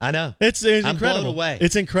 I know. It's I'm incredible. blown away.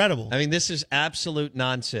 It's incredible. I mean, this is absolute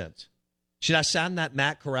nonsense. Should I sign that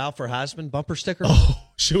Matt Corral for Heisman bumper sticker? Oh,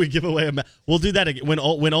 should we give away We'll do that again. When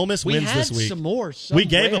Ole Miss wins this week. We had some more We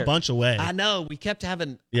gave a bunch away. I know. We kept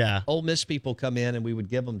having Ole Miss people come in, and we would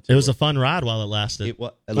give them to It was a fun ride while it lasted.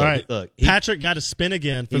 All right. Patrick got a spin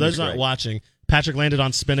again. For those not watching, Patrick landed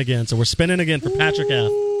on spin again. So we're spinning again for Patrick F.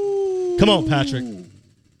 Come on, Patrick.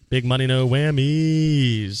 Big money, no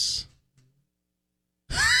whammies.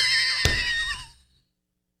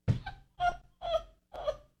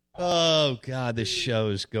 Oh, God, this show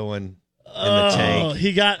is going in the tank.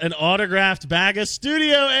 He got an autographed bag of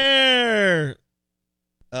studio air.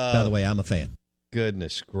 By the way, I'm a fan.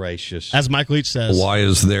 Goodness gracious. As Mike Leach says. Why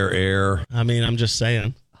is there air? I mean, I'm just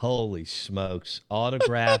saying. Holy smokes.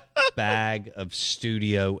 Autographed bag of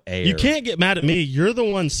studio air. You can't get mad at me. You're the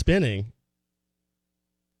one spinning.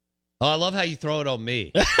 Oh, I love how you throw it on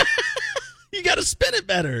me. You got to spin it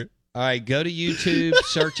better. All right, go to YouTube,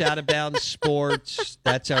 search Out of Bounds Sports.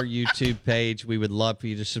 That's our YouTube page. We would love for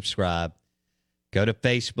you to subscribe. Go to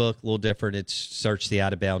Facebook, a little different. It's search the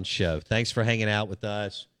Out of Bounds Show. Thanks for hanging out with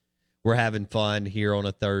us. We're having fun here on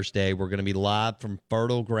a Thursday. We're going to be live from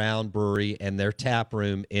Fertile Ground Brewery and their tap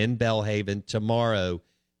room in Belhaven tomorrow,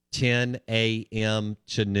 10 a.m.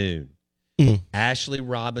 to noon. Ashley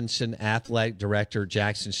Robinson, athletic director,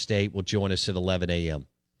 Jackson State, will join us at 11 a.m.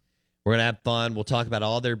 We're going to have fun. We'll talk about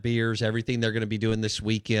all their beers, everything they're going to be doing this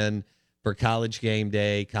weekend for College Game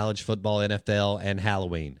Day, college football, NFL, and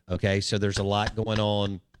Halloween. Okay, so there's a lot going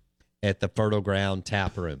on at the Fertile Ground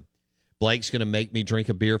tap room. Blake's going to make me drink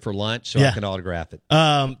a beer for lunch so I can autograph it.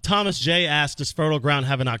 Thomas J. asked, does Fertile Ground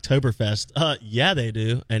have an Oktoberfest? Yeah, they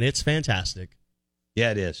do, and it's fantastic.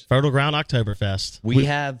 Yeah, it is. Fertile Ground Oktoberfest. We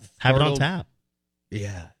have it on tap.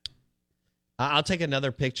 Yeah. I'll take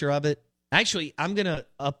another picture of it. Actually, I'm going to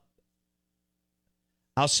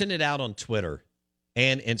I'll send it out on Twitter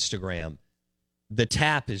and Instagram. The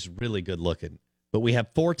tap is really good looking, but we have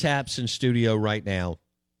 4 taps in studio right now.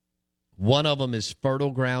 One of them is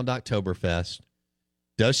Fertile Ground Oktoberfest,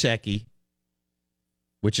 Dos Equis,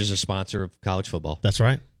 which is a sponsor of college football. That's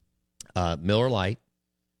right. Miller Lite,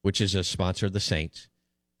 which is a sponsor of the Saints,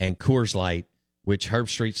 and Coors Light, which Herb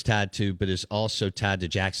Street's tied to, but is also tied to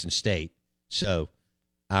Jackson State. So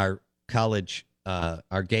our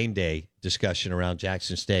game day discussion around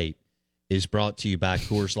Jackson State is brought to you by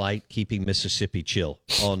Coors Light, keeping Mississippi chill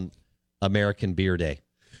on American Beer Day.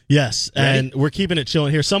 Yes, Ready? and we're keeping it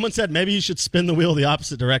chilling here. Someone said maybe you should spin the wheel the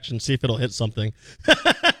opposite direction, see if it'll hit something.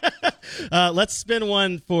 Let's spin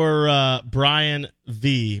one for Brian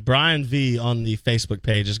V. Brian V on the Facebook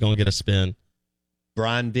page is going to get a spin.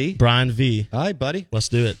 Brian V? Brian V. All right, buddy. Let's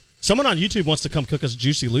do it. Someone on YouTube wants to come cook us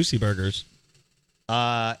Juicy Lucy burgers.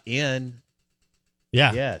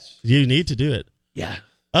 Yeah. Yes. You need to do it. Yeah.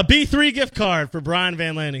 A B3 gift card for Brian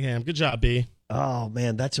Van Landingham. Good job, B. Oh,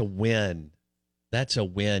 man, that's a win. That's a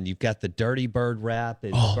win. You've got the Dirty Bird wrap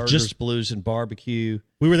and Burgers, Blues, and Barbecue.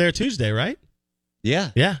 We were there Tuesday, right?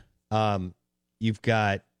 Yeah. Yeah. You've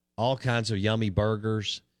got all kinds of yummy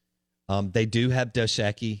burgers. They do have Dos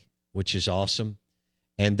Equis, which is awesome,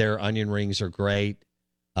 and their onion rings are great.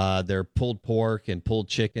 Their pulled pork and pulled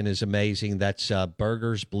chicken is amazing. That's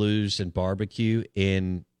Burgers, Blues, and Barbecue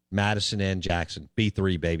in Madison and Jackson.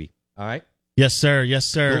 B3, baby. All right? Yes, sir. Yes,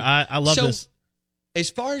 sir. Cool. I love this. As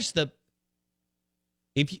far as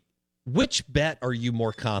which bet are you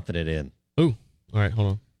more confident in? Ooh. All right, hold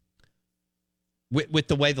on. With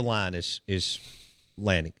the way the line is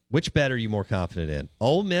landing, which bet are you more confident in?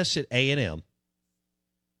 Ole Miss at A&M,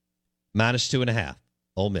 -2.5.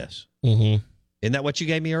 Ole Miss. Mm-hmm. Isn't that what you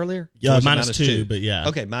gave me earlier? Yeah, -2, but yeah.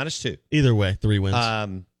 Okay, -2. Either way, 3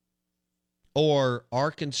 wins. Or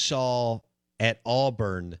Arkansas at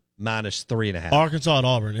Auburn, -3.5. Arkansas at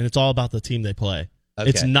Auburn, and it's all about the team they play. Okay.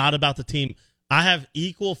 It's not about the team. I have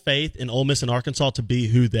equal faith in Ole Miss and Arkansas to be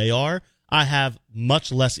who they are. I have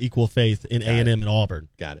much less equal faith in A&M and Auburn.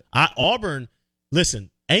 Got it. Auburn, listen,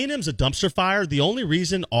 A&M's a dumpster fire. The only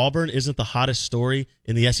reason Auburn isn't the hottest story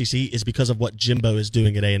in the SEC is because of what Jimbo is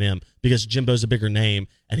doing at A&M, because Jimbo's a bigger name,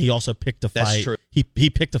 and he also picked a fight. That's true. He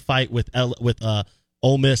picked a fight with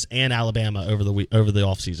Ole Miss and Alabama over the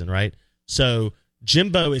offseason, right? So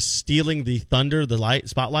Jimbo is stealing the thunder, the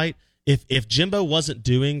spotlight. If Jimbo wasn't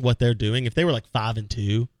doing what they're doing, if they were like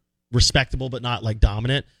 5-2, respectable but not like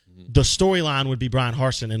dominant, the storyline would be Brian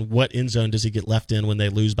Harsin and what end zone does he get left in when they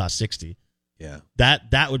lose by 60. Yeah,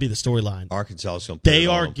 that would be the storyline. Arkansas is going to. They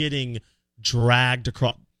are getting dragged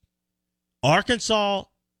across. Arkansas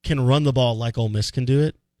can run the ball like Ole Miss can do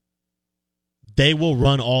it. They will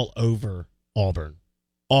run all over Auburn,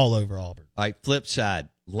 all over Auburn. All right. Flip side,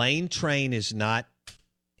 Lane Train is not.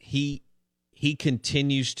 He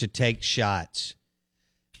continues to take shots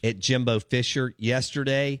at Jimbo Fisher.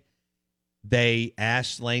 Yesterday, they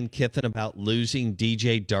asked Lane Kiffin about losing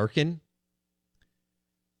DJ Durkin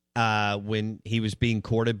when he was being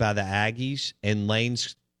courted by the Aggies, and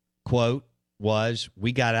Lane's quote was,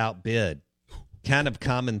 "We got outbid." Kind of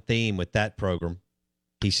common theme with that program,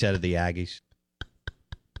 he said of the Aggies.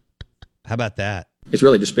 How about that? It's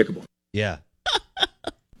really despicable. Yeah.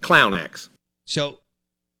 Clown acts. So,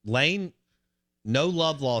 Lane, no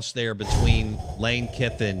love lost there between Lane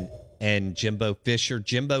Kiffin and Jimbo Fisher.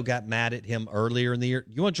 Jimbo got mad at him earlier in the year.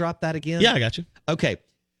 You want to drop that again? Yeah, I got you. Okay.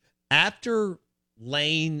 After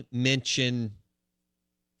Lane mentioned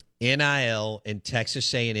NIL and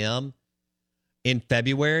Texas A&M in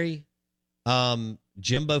February,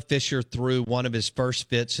 Jimbo Fisher threw one of his first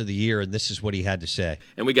fits of the year, and this is what he had to say.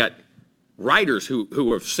 And we got writers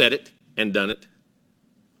who have said it and done it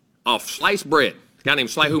off sliced bread. A guy named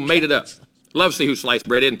Slice who made it up. Love to see who sliced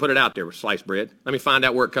bread is and put it out there with sliced bread. Let me find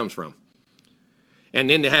out where it comes from. And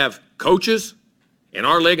then to have coaches in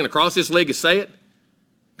our league and across this league say it,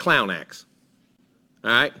 clown acts.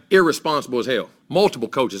 All right? Irresponsible as hell. Multiple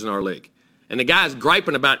coaches in our league. And the guy's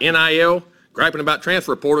griping about NIL, griping about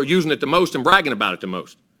transfer portal, using it the most and bragging about it the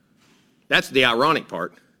most. That's the ironic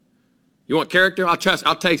part. You want character? I'll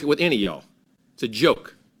take it with any of y'all. It's a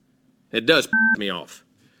joke. It does piss me off.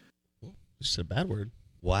 Just a bad word.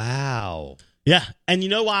 Wow. Yeah, and you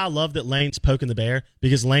know why I love that Lane's poking the bear?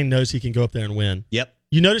 Because Lane knows he can go up there and win. Yep.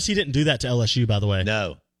 You notice he didn't do that to LSU, by the way.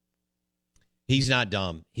 No. He's not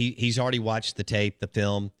dumb. He's already watched the tape, the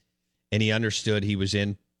film, and he understood he was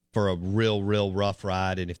in for a real rough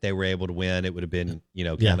ride, and if they were able to win, it would have been,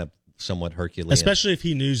 kind of somewhat Herculean. Especially if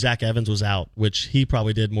he knew Zach Evans was out, which he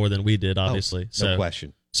probably did more than we did, obviously. No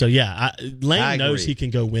question. So, yeah, Lane knows he can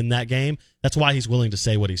go win that game. That's why he's willing to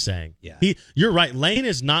say what he's saying. Yeah. You're right. Lane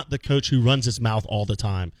is not the coach who runs his mouth all the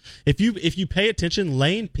time. If you pay attention,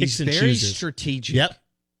 Lane picks and chooses. He's very strategic.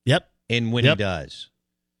 Yep. And when he does.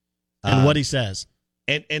 And what he says.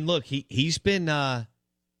 And look, he's been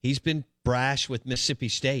brash with Mississippi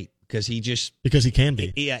State because he can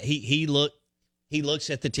be. He looks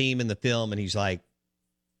at the team in the film and he's like,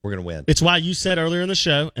 we're going to win. It's why you said earlier in the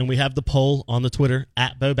show, and we have the poll on the Twitter,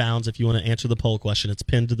 @BoBounds, if you want to answer the poll question. It's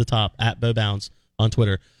pinned to the top, @BoBounds on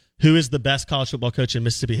Twitter. Who is the best college football coach in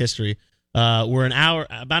Mississippi history? We're about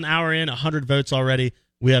an hour in, 100 votes already.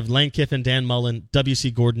 We have Lane Kiffin, Dan Mullen, W.C.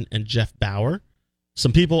 Gordon, and Jeff Bauer.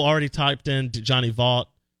 Some people already typed in Johnny Vaught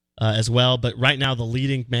as well, but right now the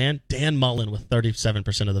leading man, Dan Mullen, with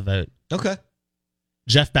 37% of the vote. Okay.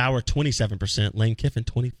 Jeff Bauer, 27%. Lane Kiffin,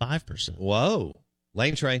 25%. Whoa.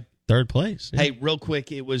 Lane Train. Third place. Yeah. Hey, real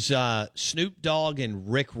quick, it was Snoop Dogg and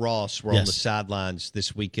Rick Ross were on the sidelines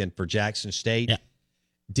this weekend for Jackson State. Yeah.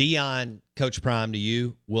 Dion, Coach Prime to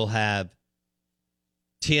you, will have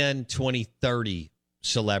 10, 20, 30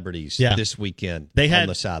 celebrities Yeah. this weekend They had on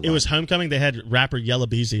the sideline. it was homecoming. They had rapper Yella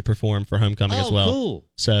Beezy perform for homecoming as well. Cool.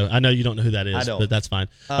 So I know you don't know who that is, I don't. but that's fine.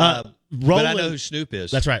 But Roland, I know who Snoop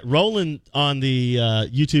is. That's right. Roland on the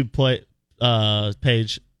YouTube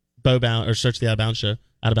page, Bowbound, or search the Out of Bounds show,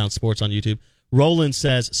 Out of Bounds Sports on YouTube. Roland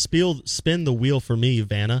says, "Spin the wheel for me,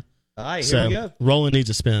 Vanna." All right, so here we go. Roland needs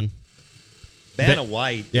a spin. Vanna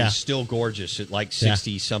White Yeah. is still gorgeous at like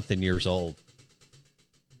 60-something years old.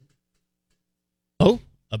 Oh,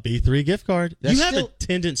 a B3 gift card. That's you have still- a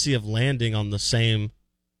tendency of landing on the same.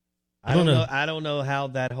 I don't know. I don't know how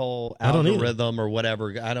that whole I don't either. algorithm or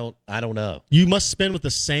whatever. I don't know. You must spin with the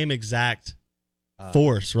same exact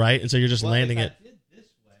force, right? And so you're just landing it.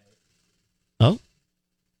 Oh,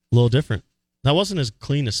 a little different. That wasn't as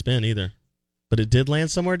clean a spin either, but it did land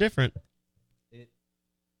somewhere different.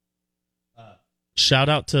 Shout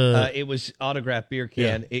out to It was autographed beer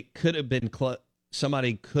can. Yeah. It could have been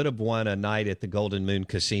somebody could have won a night at the Golden Moon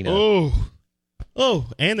Casino. Oh,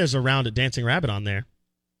 and there's a round at Dancing Rabbit on there.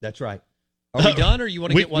 That's right. Are we done, or you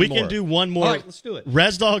want to get one more? We can do one more. All right, let's do it.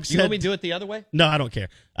 Resdog said, You want me to do it the other way? No, I don't care.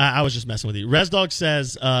 I was just messing with you. Resdog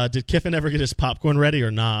says, did Kiffin ever get his popcorn ready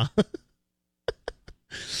or nah? All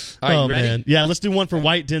right, oh, ready? man. Yeah, let's do one for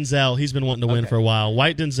White Denzel. He's been wanting to win for a while.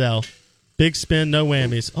 White Denzel. Big spin, no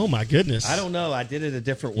whammies. Oh, my goodness. I don't know. I did it a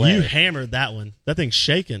different way. You hammered that one. That thing's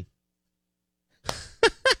shaking.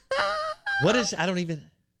 What is? I don't even.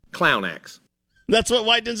 Clown axe. That's what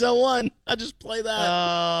White Denzel won. I just play that.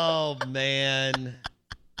 Oh, man.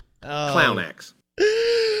 Oh. Clown axe.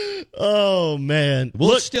 Oh, man. We'll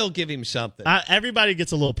Look, still give him something. everybody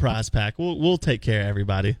gets a little prize pack. We'll take care of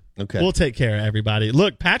everybody. Okay. We'll take care of everybody.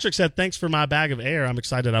 Look, Patrick said, thanks for my bag of air. I'm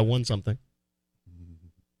excited I won something.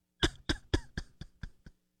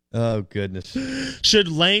 Oh, goodness. Should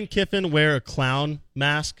Lane Kiffin wear a clown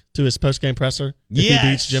mask to his postgame presser if Yes. he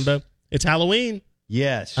beats Jimbo? It's Halloween.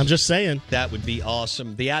 Yes. I'm just saying. That would be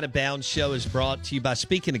awesome. The Out of Bounds show is brought to you by,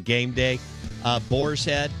 speaking of game day, Boar's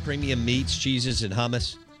Head, premium meats, cheeses, and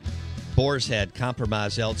hummus. Boar's Head,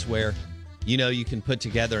 compromise elsewhere. You know you can put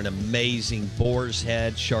together an amazing Boar's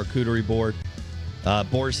Head charcuterie board,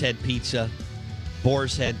 Boar's Head pizza,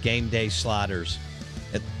 Boar's Head game day sliders.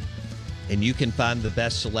 And you can find the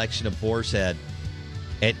best selection of Boar's Head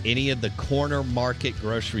at any of the corner market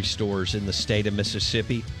grocery stores in the state of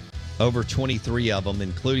Mississippi. Over 23 of them,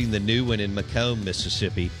 including the new one in Macomb,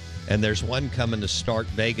 Mississippi. And there's one coming to Stark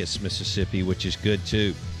Vegas, Mississippi, which is good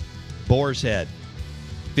too. Boar's Head,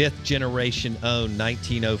 5th generation owned,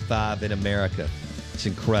 1905 in America. It's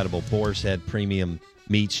incredible. Boar's Head premium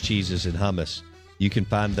meats, cheeses, and hummus. You can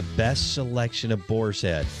find the best selection of Boar's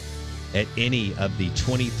Head at any of the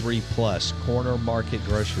 23-plus corner market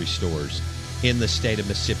grocery stores in the state of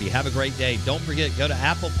Mississippi. Have a great day. Don't forget, go to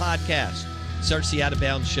Apple Podcasts. Search the Out of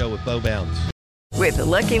Bounds show with Bo Bounds. With the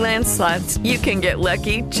Lucky Land Slots, you can get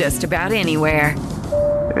lucky just about anywhere.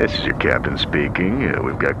 This is your captain speaking.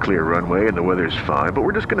 We've got clear runway and the weather's fine, but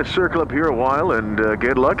we're just going to circle up here a while and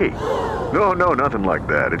get lucky. No, nothing like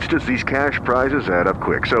that. It's just these cash prizes add up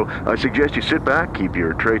quick. So I suggest you sit back, keep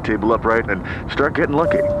your tray table upright, and start getting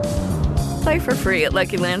lucky. Play for free at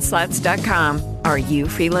LuckyLandSlots.com. Are you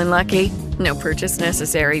feeling lucky? No purchase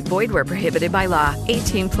necessary. Void where prohibited by law.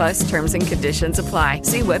 18+ terms and conditions apply.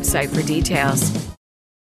 See website for details.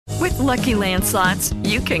 With Lucky Land Slots,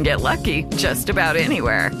 you can get lucky just about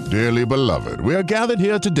anywhere. Dearly beloved, we are gathered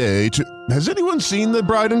here today to... Has anyone seen the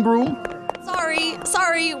bride and groom?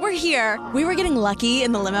 Sorry, we're here. We were getting lucky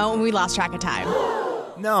in the limo and we lost track of time.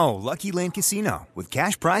 No, Lucky Land Casino, with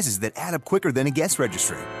cash prizes that add up quicker than a guest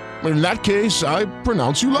registry. In that case, I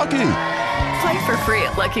pronounce you lucky. Play for free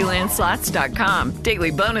at LuckyLandSlots.com.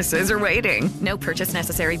 Daily bonuses are waiting. No purchase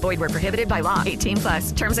necessary. Void where prohibited by law.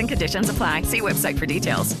 18+. Terms and conditions apply. See website for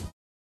details.